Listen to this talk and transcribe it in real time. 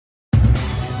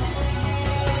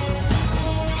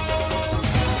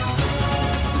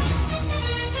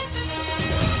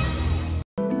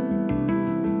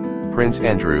Prince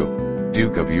Andrew,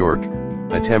 Duke of York,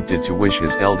 attempted to wish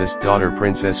his eldest daughter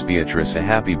Princess Beatrice a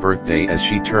happy birthday as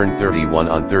she turned 31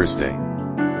 on Thursday.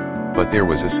 But there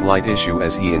was a slight issue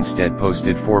as he instead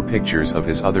posted 4 pictures of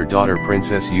his other daughter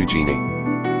Princess Eugenie.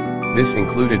 This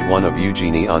included one of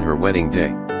Eugenie on her wedding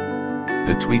day.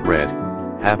 The tweet read,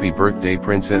 "Happy birthday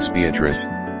Princess Beatrice,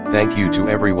 thank you to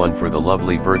everyone for the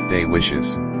lovely birthday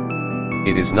wishes."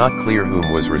 It is not clear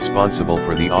whom was responsible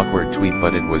for the awkward tweet,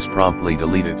 but it was promptly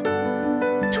deleted.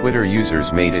 Twitter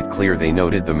users made it clear they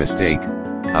noted the mistake,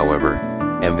 however,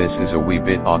 and this is a wee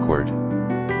bit awkward.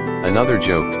 Another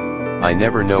joked, "I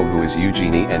never know who is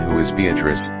Eugenie and who is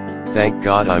Beatrice, thank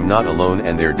God I'm not alone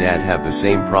and their dad have the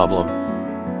same problem."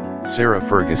 Sarah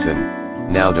Ferguson,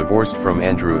 now divorced from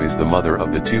Andrew, is the mother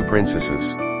of the 2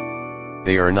 princesses.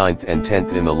 They are 9th and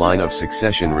 10th in the line of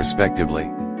succession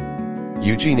respectively.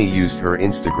 Eugenie used her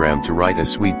Instagram to write a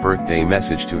sweet birthday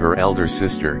message to her elder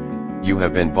sister, "You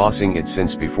have been bossing it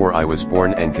since before I was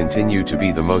born and continue to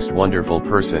be the most wonderful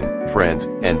person, friend,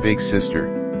 and big sister.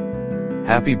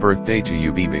 Happy birthday to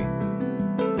you, BB.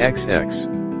 XX."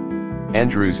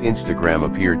 Andrew's Instagram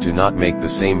appeared to not make the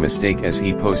same mistake as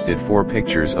he posted 4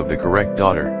 pictures of the correct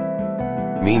daughter.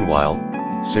 Meanwhile,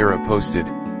 Sarah posted,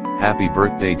 "Happy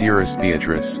birthday dearest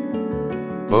Beatrice."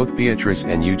 Both Beatrice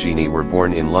and Eugenie were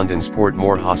born in London's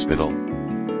Portmore Hospital.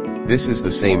 This is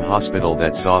the same hospital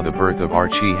that saw the birth of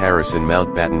Archie Harrison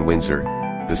Mountbatten Windsor,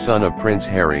 the son of Prince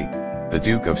Harry, the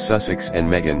Duke of Sussex, and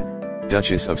Meghan,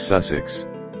 Duchess of Sussex.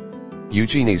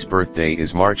 Eugenie's birthday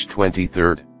is March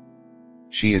 23.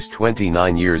 She is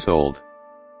 29 years old.